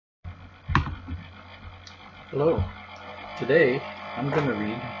Hello. Today I'm going to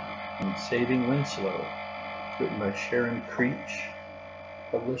read Saving Winslow, written by Sharon Creech,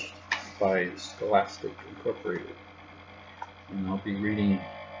 published by Scholastic Incorporated. And I'll be reading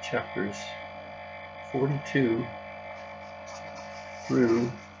chapters 42 through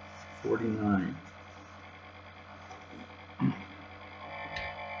 49.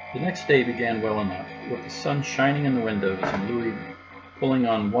 The next day began well enough, with the sun shining in the windows and Louis pulling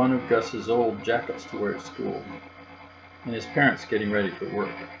on one of Gus's old jackets to wear at school, and his parents getting ready for work,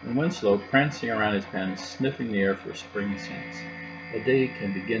 and Winslow prancing around his pen, sniffing the air for spring scents. A day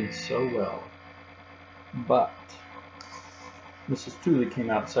can begin so well. But Mrs. Tooley came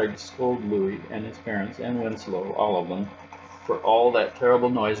outside to scold Louis and his parents and Winslow, all of them, for all that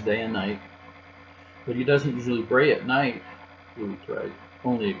terrible noise day and night. But he doesn't usually bray at night, Louis tried,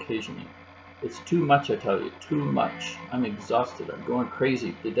 only occasionally. It's too much, I tell you, too much. I'm exhausted. I'm going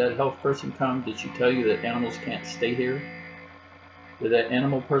crazy. Did that health person come? Did she tell you that animals can't stay here? Did that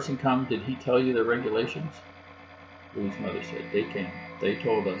animal person come? Did he tell you the regulations? Louis's mother said, they came. They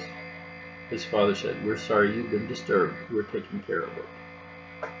told us. His father said, we're sorry you've been disturbed. We're taking care of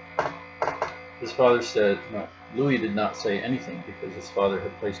it. His father said, no. Louis did not say anything because his father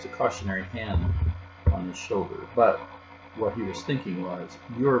had placed a cautionary hand on his shoulder, but what he was thinking was,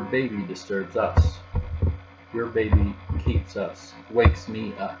 your baby disturbs us. Your baby keeps us, wakes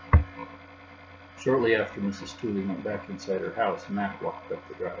me up. Shortly after Mrs. Tooley went back inside her house, Mac walked up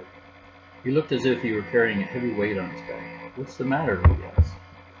the drive. He looked as if he were carrying a heavy weight on his back. What's the matter, Louis asked.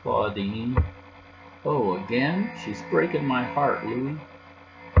 Claudine. Oh, again? She's breaking my heart, Louis.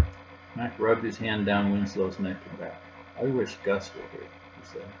 Mac rubbed his hand down Winslow's neck and back. I wish Gus were here, he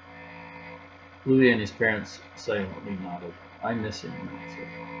said. Louis and his parents silently nodded. I miss him, Mac said.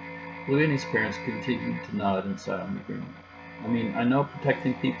 Louis and his parents continued to nod in silent agreement. I mean, I know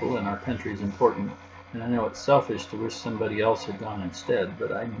protecting people in our country is important, and I know it's selfish to wish somebody else had gone instead,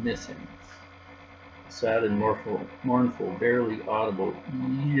 but I miss him. A sad and mournful, barely audible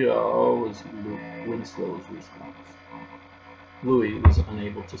 "yeah" was Winslow's response. Louis was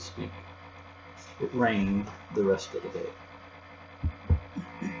unable to speak. It rained the rest of the day.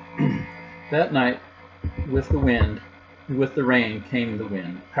 That night, with the rain came the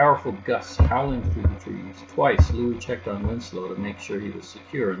wind, powerful gusts howling through the trees. Twice Louis checked on Winslow to make sure he was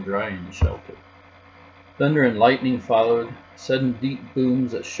secure and dry in the shelter. Thunder and lightning followed, sudden deep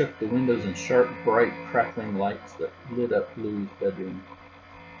booms that shook the windows and sharp, bright, crackling lights that lit up Louis's bedroom.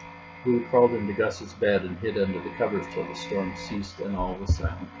 Louis crawled into Gus's bed and hid under the covers till the storm ceased and all was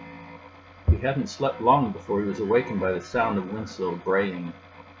silent. He hadn't slept long before he was awakened by the sound of Winslow braying.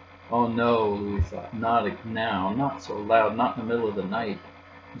 Oh no, Louis thought, not now, not so loud, not in the middle of the night.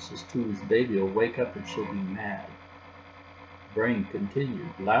 Mrs. Tooley's baby will wake up and she'll be mad. The braying continued,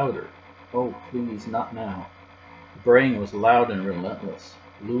 louder. Oh, please, not now. The braying was loud and relentless.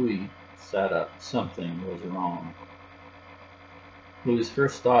 Louis sat up. Something was wrong. Louis's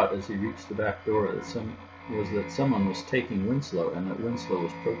first thought as he reached the back door was that someone was taking Winslow and that Winslow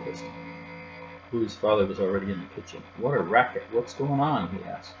was protesting. Louis's father was already in the kitchen. What a racket! What's going on? He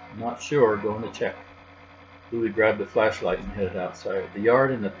asked. Not sure. Going to check. Louis grabbed a flashlight and headed outside. The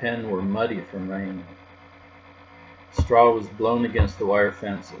yard and the pen were muddy from rain. Straw was blown against the wire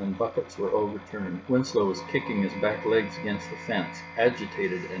fence and buckets were overturned. Winslow was kicking his back legs against the fence,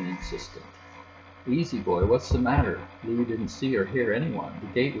 agitated and insistent. Easy, boy. What's the matter? Louis didn't see or hear anyone.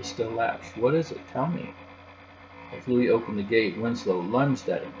 The gate was still latched. What is it? Tell me. As Louis opened the gate, Winslow lunged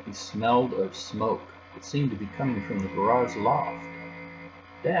at him. He smelled of smoke. It seemed to be coming from the garage loft.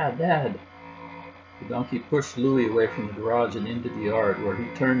 Dad, Dad! The donkey pushed Louis away from the garage and into the yard, where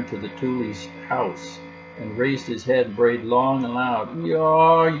he turned to the Tooley's house and raised his head and brayed long and loud.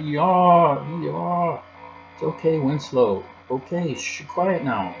 Yaw, yaw, yaw. It's okay, Winslow. Okay, shh, quiet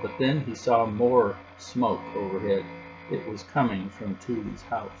now. But then he saw more smoke overhead. It was coming from Tooley's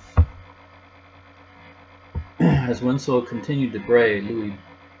house. As Winslow continued to bray, Louis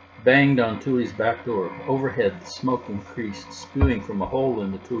banged on Tooley's back door. Overhead, the smoke increased, spewing from a hole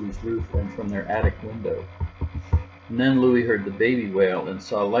in the Tooley's roof and from their attic window. And then Louis heard the baby wail and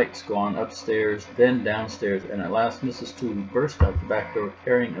saw lights go on upstairs, then downstairs, and at last Mrs. Tooley burst out the back door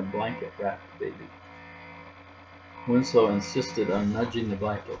carrying a blanket-wrapped baby. Winslow insisted on nudging the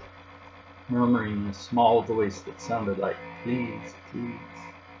blanket, murmuring in a small voice that sounded like, please, please.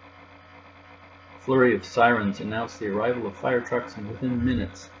 A flurry of sirens announced the arrival of fire trucks, and within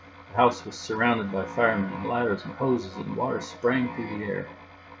minutes the house was surrounded by firemen and ladders and hoses, and water sprang through the air,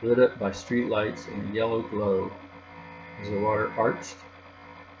 lit up by street lights in a yellow glow as the water arced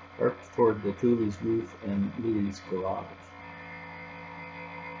toward the Tooley's roof and Louis's garage.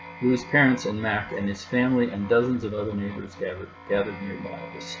 Lou's parents and Mac and his family and dozens of other neighbors gathered nearby.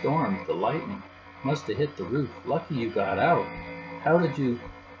 The storm, the lightning, must have hit the roof. Lucky you got out.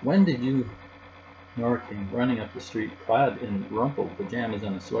 When did you? Nora came running up the street, clad in rumpled pajamas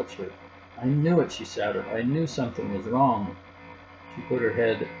and a sweatshirt. I knew it, she shouted. I knew something was wrong. She put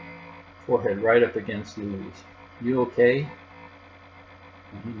her forehead right up against Lou's. You okay?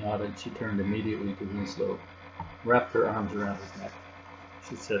 When he nodded, she turned immediately to Winslow, wrapped her arms around his neck.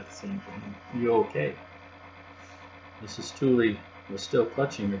 She said the same to him. You okay? Mrs. Tooley was still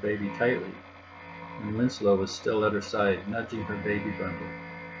clutching her baby tightly, and Winslow was still at her side, nudging her baby bundle.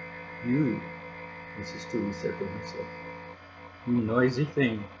 You, Mrs. Tooley said to Winslow, you noisy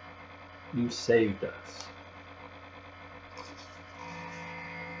thing, you saved us.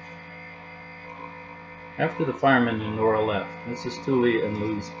 After the fireman and Nora left, Mrs. Tooley and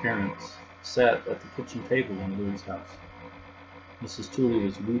Lou's parents sat at the kitchen table in Lou's house. Mrs. Tooley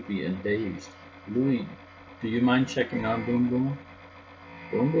was loopy and dazed. Louis, do you mind checking on Boom Boom?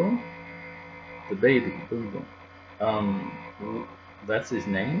 Boom Boom? The baby, Boom Boom. That's his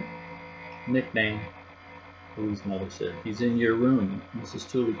name? Nickname, Lou's mother said. He's in your room. Mrs.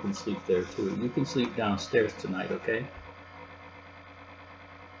 Tooley can sleep there too. You can sleep downstairs tonight, okay?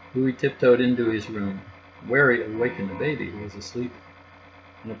 Louis tiptoed into his room, wary of waking the baby, who was asleep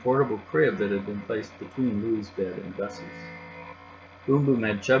in a portable crib that had been placed between Louis's bed and Gus's. Boom Boom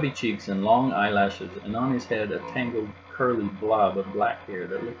had chubby cheeks and long eyelashes, and on his head a tangled, curly blob of black hair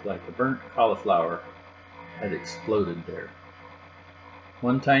that looked like a burnt cauliflower had exploded there.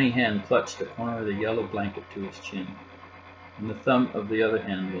 One tiny hand clutched the corner of the yellow blanket to his chin, and the thumb of the other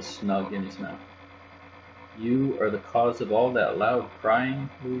hand was snug in his mouth. You are the cause of all that loud crying,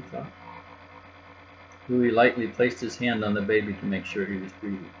 Louis thought. Louis lightly placed his hand on the baby to make sure he was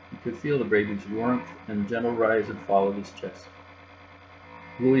breathing. He could feel the baby's warmth and gentle rise and fall of his chest.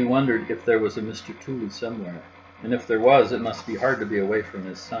 Louis wondered if there was a Mr. Tooley somewhere, and if there was, it must be hard to be away from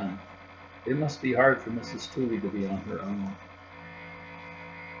his son. It must be hard for Mrs. Tooley to be on her own.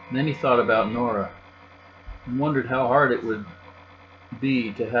 And then he thought about Nora, and wondered how hard it would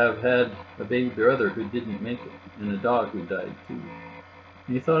be to have had a baby brother who didn't make it, and a dog who died too.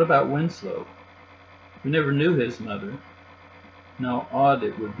 And he thought about Winslow, who never knew his mother, and how odd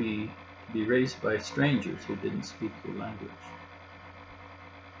it would be to be raised by strangers who didn't speak your language.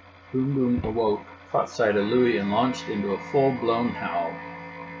 Boom Boom awoke, caught sight of Louis, and launched into a full-blown howl.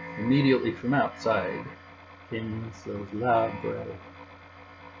 Immediately from outside came Winslow's loud bray.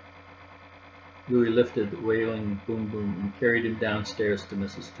 Louis lifted wailing Boom Boom and carried him downstairs to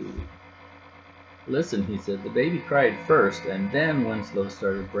Mrs. Tooley. Listen, he said, the baby cried first, and then Winslow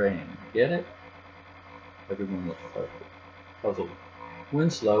started braying. Get it? Everyone looked puzzled.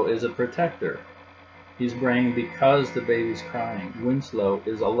 Winslow is a protector. He's braying because the baby's crying. Winslow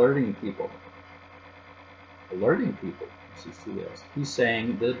is alerting people. Alerting people? Mrs. Tooley asked. He's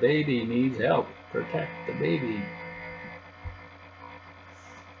saying the baby needs help. Protect the baby.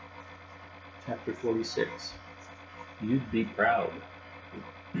 Chapter 46. You'd be proud.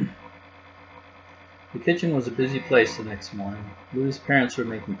 The kitchen was a busy place the next morning. Louis's parents were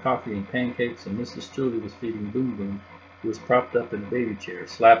making coffee and pancakes, and Mrs. Tooley was feeding Boom Boom, who was propped up in a baby chair,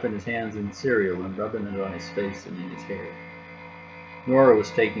 slapping his hands in cereal and rubbing it on his face and in his hair. Nora was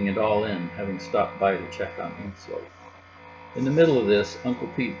taking it all in, having stopped by to check on Winslow. In the middle of this, Uncle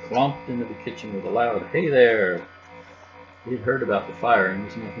Pete clomped into the kitchen with a loud, "Hey there!" He had heard about the fire and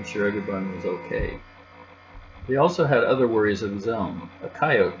was making sure everyone was okay. He also had other worries of his own. A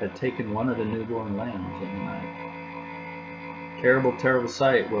coyote had taken one of the newborn lambs in the night. Terrible, terrible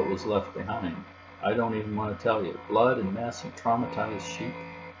sight what was left behind. I don't even want to tell you. Blood and mess and traumatized sheep.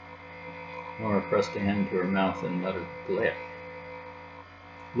 Nora pressed a hand to her mouth and muttered, "Blech."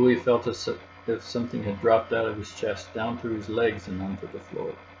 Louis felt as if something had dropped out of his chest, down through his legs and onto the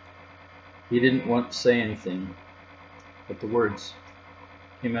floor. He didn't want to say anything, but the words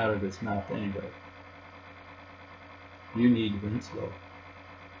came out of his mouth anyway. You need Winslow.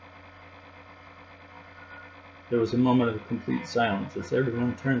 There was a moment of complete silence as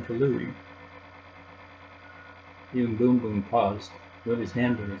everyone turned to Louis. Even Boom Boom paused, with his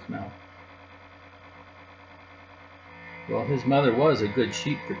hand in his mouth. Well, his mother was a good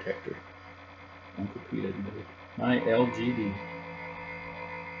sheep protector, Uncle Pete admitted. My LGD.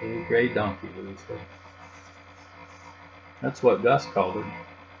 Little gray donkey, Louis said. That's what Gus called her,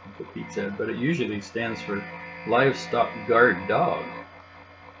 Uncle Pete said, but it usually stands for Livestock Guard Dog.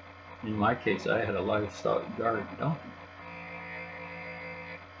 In my case, I had a Livestock Guard donkey.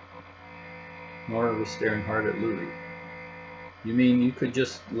 Nora was staring hard at Louis. You mean you could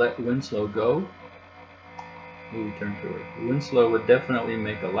just let Winslow go? Louie turned to her. Winslow would definitely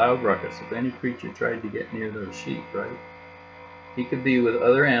make a loud ruckus if any creature tried to get near those sheep, right? He could be with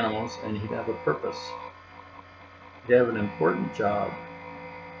other animals, and he'd have a purpose. He'd have an important job,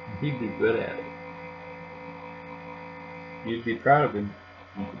 and he'd be good at it. You'd be proud of him,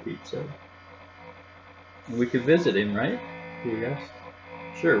 Uncle Pete said. And we could visit him, right? Louie asked.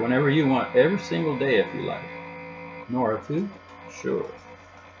 Sure, whenever you want, every single day if you like. Nora, too? Sure.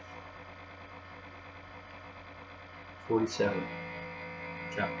 47.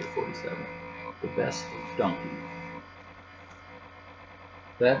 Chapter 47. The Best Donkey.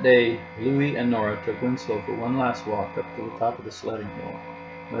 That day, Louie and Nora took Winslow for one last walk up to the top of the sledding hill,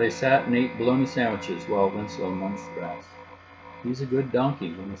 where they sat and ate bologna sandwiches while Winslow munched grass. He's a good donkey,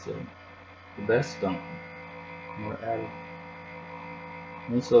 Louie said. The best donkey, Nora added.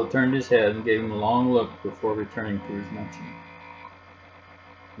 Winslow turned his head and gave him a long look before returning to his munching.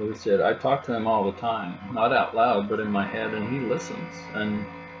 Louie said, I talk to him all the time, not out loud, but in my head, and he listens. And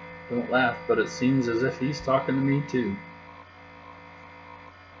don't laugh, but it seems as if he's talking to me too.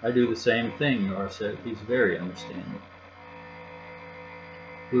 I do the same thing, Nora said. He's very understanding.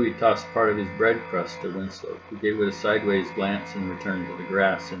 Louie tossed part of his bread crust to Winslow, who gave it a sideways glance and returned to the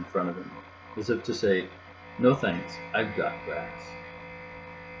grass in front of him, as if to say, no thanks, I've got grass.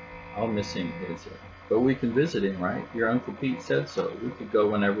 I'll miss him, Louie said. But we can visit him, right? Your Uncle Pete said so. We could go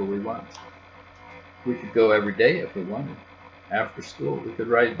whenever we want. We could go every day if we wanted. After school, we could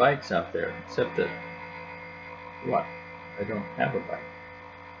ride bikes out there, except that... What? I don't have a bike.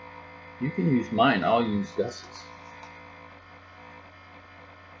 You can use mine, I'll use Gus's.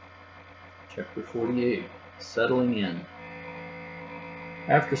 Chapter 48. Settling in.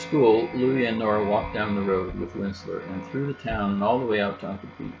 After school, Louie and Nora walked down the road with Winslow and through the town and all the way out to Uncle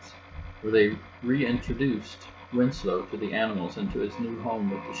Pete's, where they reintroduced Winslow to the animals and to his new home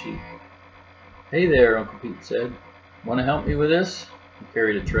with the sheep. Hey there, Uncle Pete said. Want to help me with this? He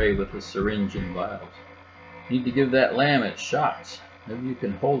carried a tray with a syringe and vials. Need to give that lamb its shots. Maybe you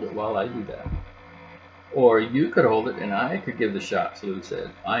can hold it while I do that. Or you could hold it and I could give the shots, Louie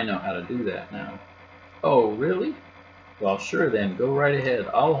said. I know how to do that now. Oh, really? Well, sure then, go right ahead.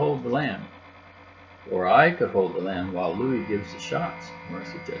 I'll hold the lamb. Or I could hold the lamb while Louie gives the shots, Nora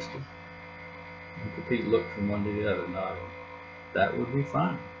suggested. Uncle Pete looked from one to the other, nodding. That would be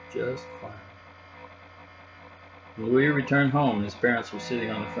fine, just fine. When Louie returned home, his parents were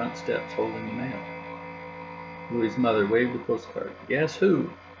sitting on the front steps holding the mail. Louie's mother waved a postcard. Guess who?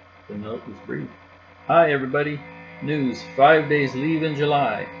 The note was brief. Hi, everybody. News, 5 days leave in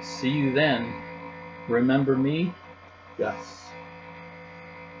July. See you then. Remember me? Gus.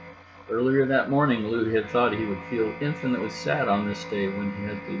 Earlier that morning, Louie had thought he would feel infinitely sad on this day when he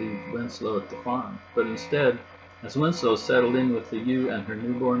had to leave Winslow at the farm. But instead, as Winslow settled in with the ewe and her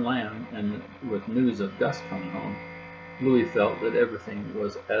newborn lamb, and with news of Gus coming home, Louie felt that everything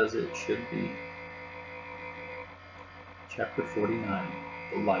was as it should be. Chapter 49.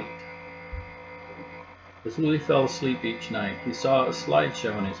 The Light. As Louie fell asleep each night, he saw a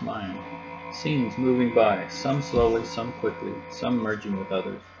slideshow in his mind. Scenes moving by, some slowly, some quickly, some merging with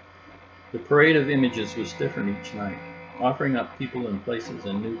others. The parade of images was different each night, offering up people and places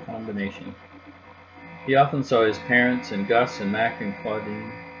in new combinations. He often saw his parents and Gus and Mac and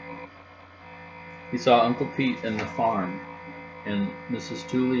Claudine. He saw Uncle Pete and the farm, and Mrs.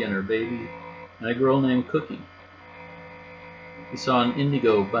 Tooley and her baby, and a girl named Cookie. He saw an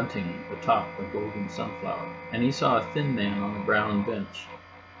indigo bunting atop a golden sunflower, and he saw a thin man on a brown bench.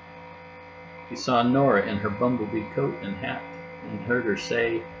 He saw Nora in her bumblebee coat and hat, and heard her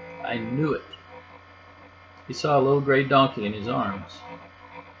say, I knew it. He saw a little gray donkey in his arms,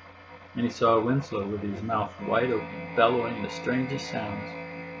 and he saw Winslow with his mouth wide open, bellowing the strangest sounds,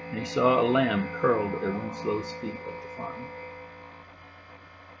 and he saw a lamb curled at Winslow's feet at the farm.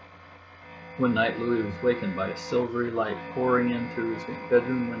 One night Louie was wakened by a silvery light pouring in through his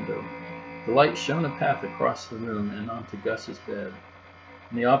bedroom window. The light shone a path across the room and onto Gus's bed,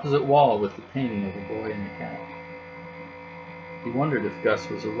 and the opposite wall with the painting of a boy and a cat. He wondered if Gus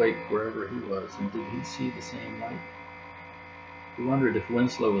was awake wherever he was, and did he see the same light? He wondered if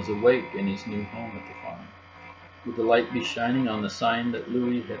Winslow was awake in his new home at the farm. Would the light be shining on the sign that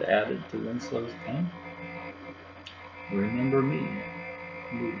Louie had added to Winslow's pen? Remember me,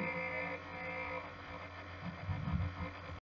 Louie.